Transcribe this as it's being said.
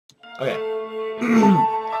Okay.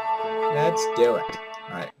 Let's do it.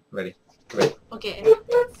 Alright, ready. Ready. Okay.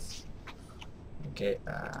 Okay,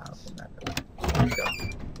 open that door. Go.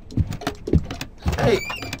 Hey!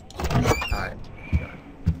 Alright.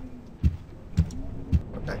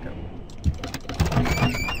 Put back up.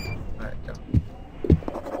 Alright, go.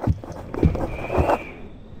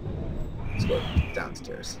 Let's go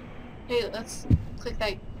downstairs. Hey, let's click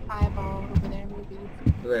that eyeball over there, maybe.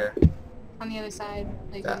 Where? On the other side,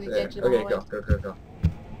 like That on the there. edge of Okay, the go, hallway. go, go, go.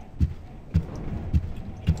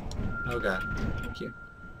 Oh god. Thank you.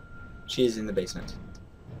 She's in the basement.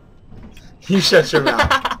 You shut your mouth.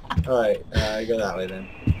 Alright, go that way then.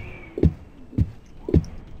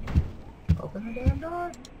 Open the damn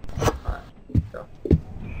door. Alright, go.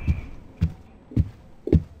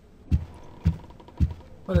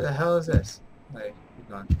 What the hell is this? Wait, keep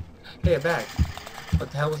going. Hey, a bag. What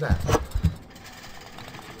the hell was that?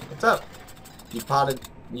 What's up? You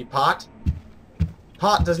pot?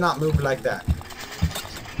 Pot does not move like that.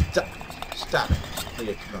 Stop it.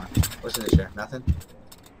 Okay, keep going. What's in this chair? Nothing?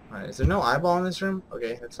 Alright, is there no eyeball in this room?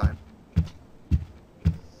 Okay, that's fine.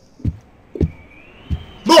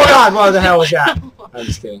 Oh god, what the hell was that? I'm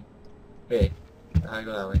just kidding. Wait, I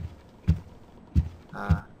go that way.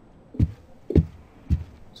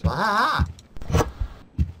 Swaha!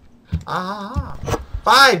 Ah!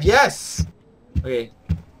 5, yes! Okay.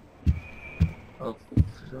 Oh,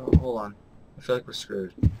 hold on. I feel like we're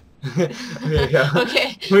screwed. Okay, go.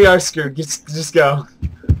 Okay. We are screwed. Just go.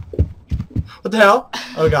 What the hell?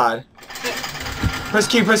 Oh god. Press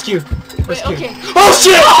Q, press Q. Press Q. Okay. Oh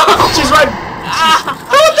shit! She's right! Ah!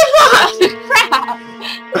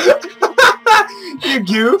 What the fuck? You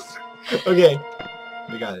goof! Okay.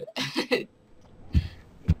 We got it.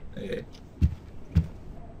 Okay.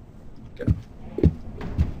 Go.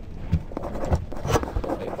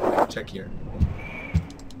 Okay, check here.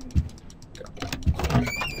 Go.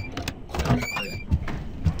 Okay.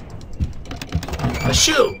 A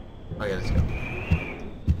shoe! Okay, let's go. I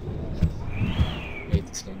hate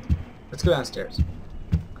this game. Let's go downstairs.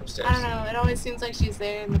 Go upstairs. I don't know. It always seems like she's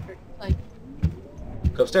there in the like.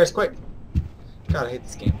 Go upstairs, quick! God, I hate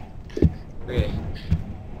this game. Okay.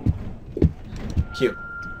 Q.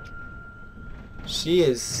 She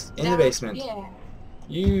is in the basement. Yeah.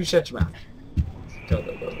 You shut your mouth. Go,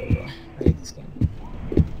 go, go, go, go. I hate this game.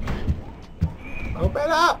 Open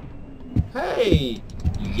up! Hey!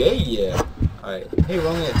 Yeah! Alright. Hey, we're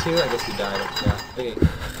only at 2. I guess we died. Yeah. Okay.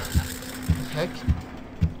 Heck?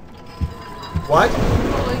 What?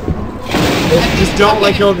 Just don't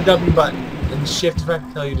let go of the W button. And shift if I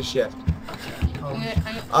tell you to shift.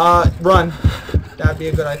 Run. That'd be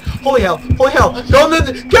a good idea. Holy hell! Holy hell! Okay. Go in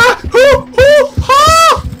the... God!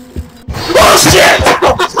 Oh shit!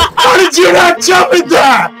 How did you not jump at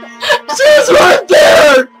that? She's right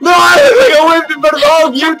there! No, I look like a wimp in front of all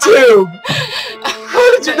of YouTube! How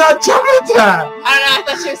did you not jump at that? I don't know, I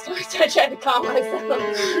thought she was supposed to. I tried to calm myself.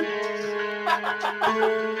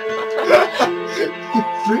 You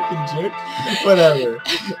freaking jerk. Whatever.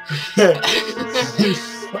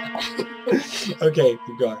 Okay,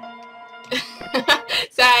 keep going.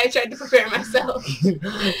 Sorry, I tried to prepare myself.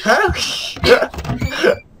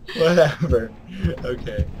 Whatever.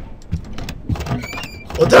 Okay.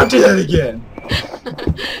 Well, don't do that again.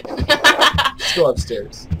 Let's go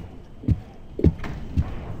upstairs.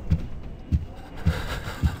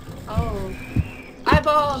 Oh.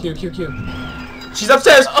 Eyeball! Q, Q, Q. She's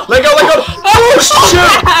upstairs! Let go, let go! Oh,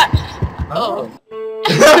 shit! Oh.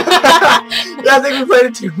 Yeah, I think we played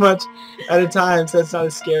it too much at a time, so it's not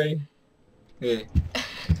as scary. Okay.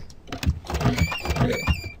 Okay.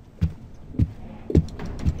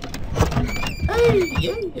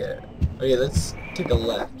 Hey, yeah. Okay, let's take a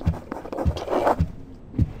left.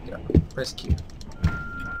 Yeah, press Q.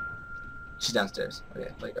 She's downstairs.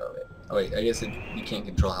 Okay, let go of it. Oh wait, I guess you can't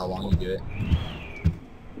control how long you do it.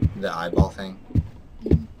 The eyeball thing.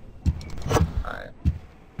 Alright.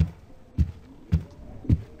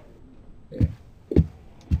 Okay.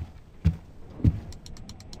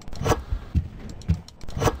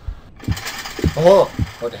 Oh!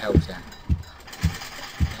 What the hell was that?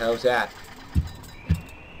 What the hell was that?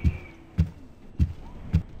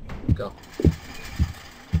 Go.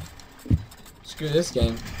 Screw this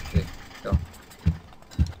game. Okay, go.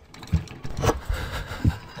 What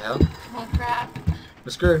the hell? Oh crap.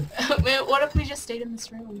 We're screwed. Man, what if we just stayed in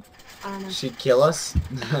this room? I don't know. She'd kill us.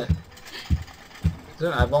 Is there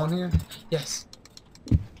an eyeball in here? Yes.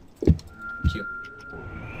 Q.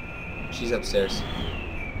 She's upstairs.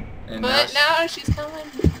 And But now she's coming.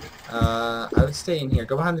 I would stay in here.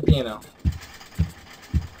 Go behind the piano.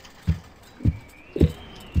 Okay.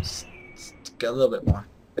 Just get a little bit more.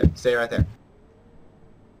 There, stay right there.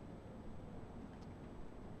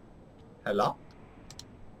 Hello?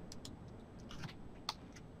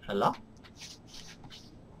 Hello?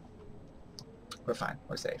 We're fine.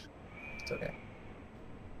 We're safe. It's okay.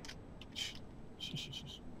 Shh. Shh, shh,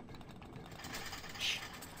 shh. Shh.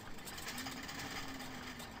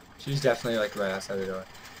 She's definitely like right outside the door.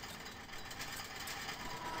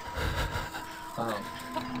 Oh.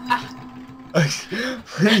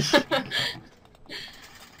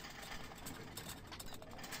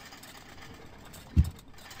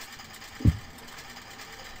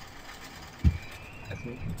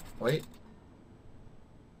 Wait.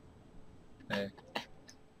 Hey.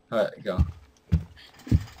 Alright, go.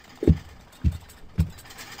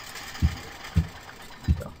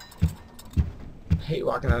 Go. I hate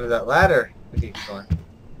walking under that ladder. Okay, keep going.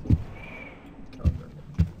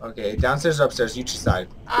 Okay, downstairs or upstairs? You decide.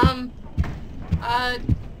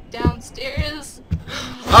 Downstairs.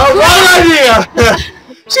 Oh, wrong idea!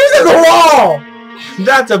 She's in the wall!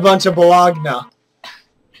 That's a bunch of bologna.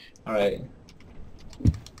 Alright.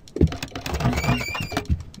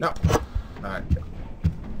 No. Alright.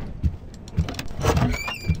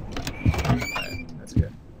 Alright, that's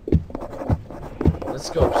good. Let's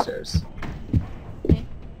go upstairs. Okay,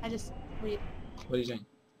 I just wait. What are you doing?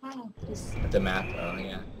 Oh, just At the map? Oh,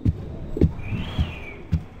 yeah.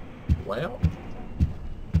 Well.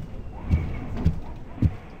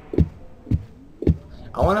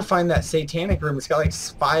 I want to find that satanic room. It's got like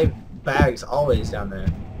 5 bags always down there.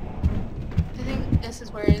 I think this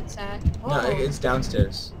is where it's at. Oh. No, it's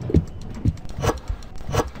downstairs.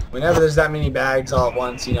 Whenever there's that many bags all at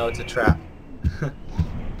once, you know it's a trap. Go.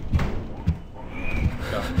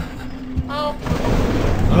 Oh.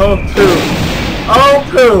 Oh, poop. Oh,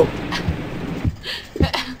 poop.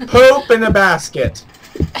 Poop in a basket.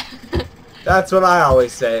 That's what I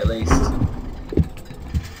always say, at least.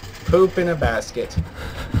 Poop in a basket.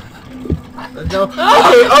 No. Okay,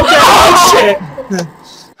 okay, oh shit!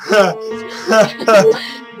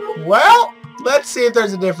 Well, let's see if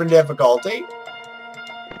there's a different difficulty.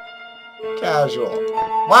 Casual.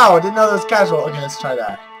 Wow, I didn't know that was casual. Okay, let's try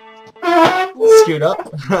that. Scoot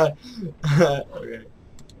up. Okay.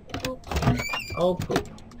 Oh, poop.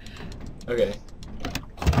 Okay.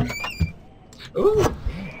 Ooh.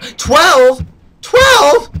 12?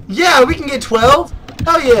 12? Yeah, we can get 12.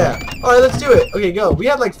 Hell yeah. Alright, let's do it. Okay, go. We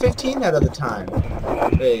had like 15 that other time.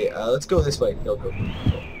 Hey, let's go this way. Go, go, go.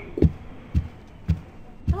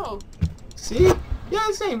 Oh. See? Yeah,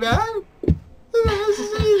 this ain't bad. This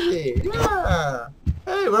is easy. Yeah.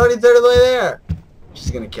 Hey, we're already third of the way there. She's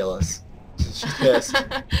gonna kill us. She's pissed.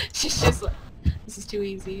 She's just like, this is too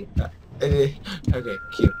easy. Okay,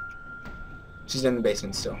 cute. She's in the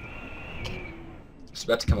basement still. She's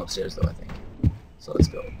about to come upstairs though, I think. So let's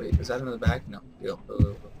go. Wait, is that another bag? No. Go, go,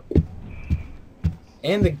 go, go.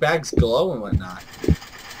 And the bags glow and whatnot.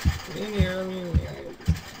 Get in here, let me in here.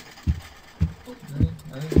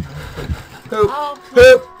 Poop,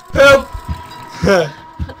 poop, poop!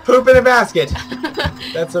 Poop in a basket!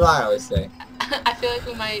 That's what I always say. I feel like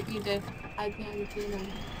we might need to hide behind the piano.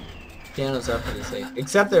 Pianos are pretty safe.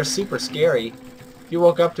 Except they're super scary. If you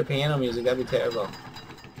woke up to piano music, that'd be terrible.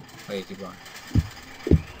 Wait, keep going.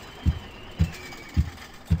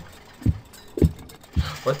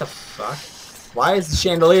 What the fuck? Why is the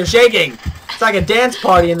chandelier shaking? It's like a dance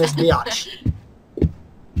party in this biatch.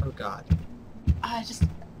 Oh god. I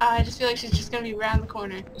just feel like she's just gonna be around the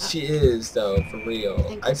corner. She is though, for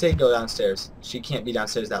real. I'd say go downstairs. She can't be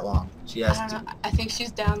downstairs that long. She has to. I think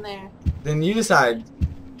she's down there. Then you decide.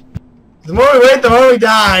 The more we wait, the more we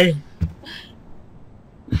die.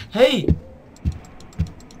 Hey.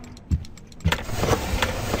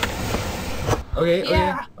 Okay.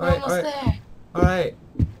 Yeah, okay. Alright. almost there. Alright.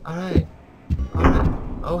 Alright. Alright.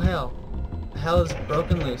 Oh hell. The hell is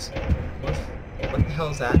broken loose. What the hell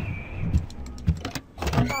is that?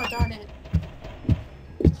 Oh darn it.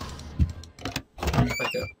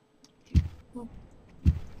 Back up.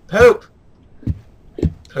 Poop!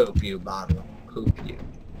 Poop you bottle. Poop you.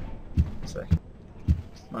 Sorry.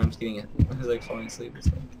 Mom's getting it. He's like falling asleep or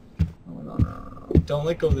something. Oh no, no, no, no. Don't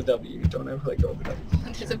let go of the W. Don't ever let go of the W.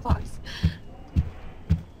 There's a box.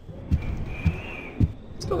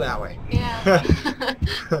 Let's go that way. Yeah.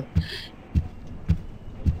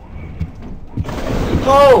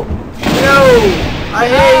 Oh! No! I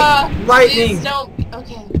hate lightning! Please don't.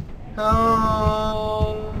 Okay.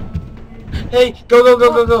 Oh! Hey, go, go,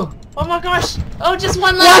 go, go, go! Oh my gosh! Oh, just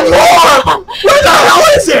one left! One more! Where the hell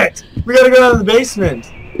is it? We gotta go down to the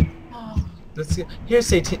basement. Oh. Let's get... Here's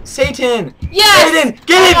Satan. Satan! Yes! Satan!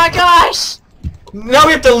 Get in! Oh my gosh! Now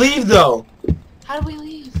we have to leave, though. How do we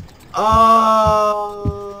leave?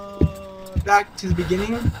 Back to the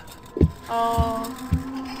beginning. Oh.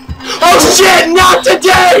 Oh shit! Not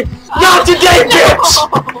today! Not today, bitch!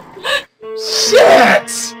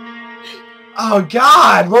 Shit! Oh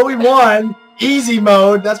god, well we won. Easy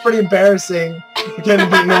mode. That's pretty embarrassing. We couldn't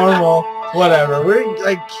beat normal. Whatever. We're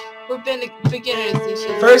like. We're beginners this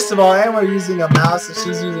year. First of all, and we're using a mouse and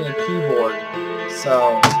she's using a keyboard.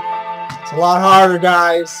 So it's a lot harder,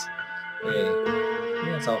 guys. Hey, I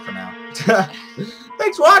think that's all for now.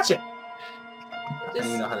 Thanks for watching. I don't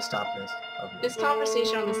even know how to stop this. Okay. This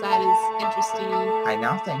conversation on the side is interesting. I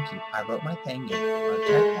now thank you. I wrote my thing in.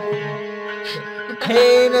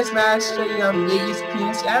 Penis master, your biggest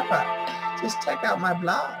penis ever. Just check out my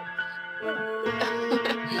blog.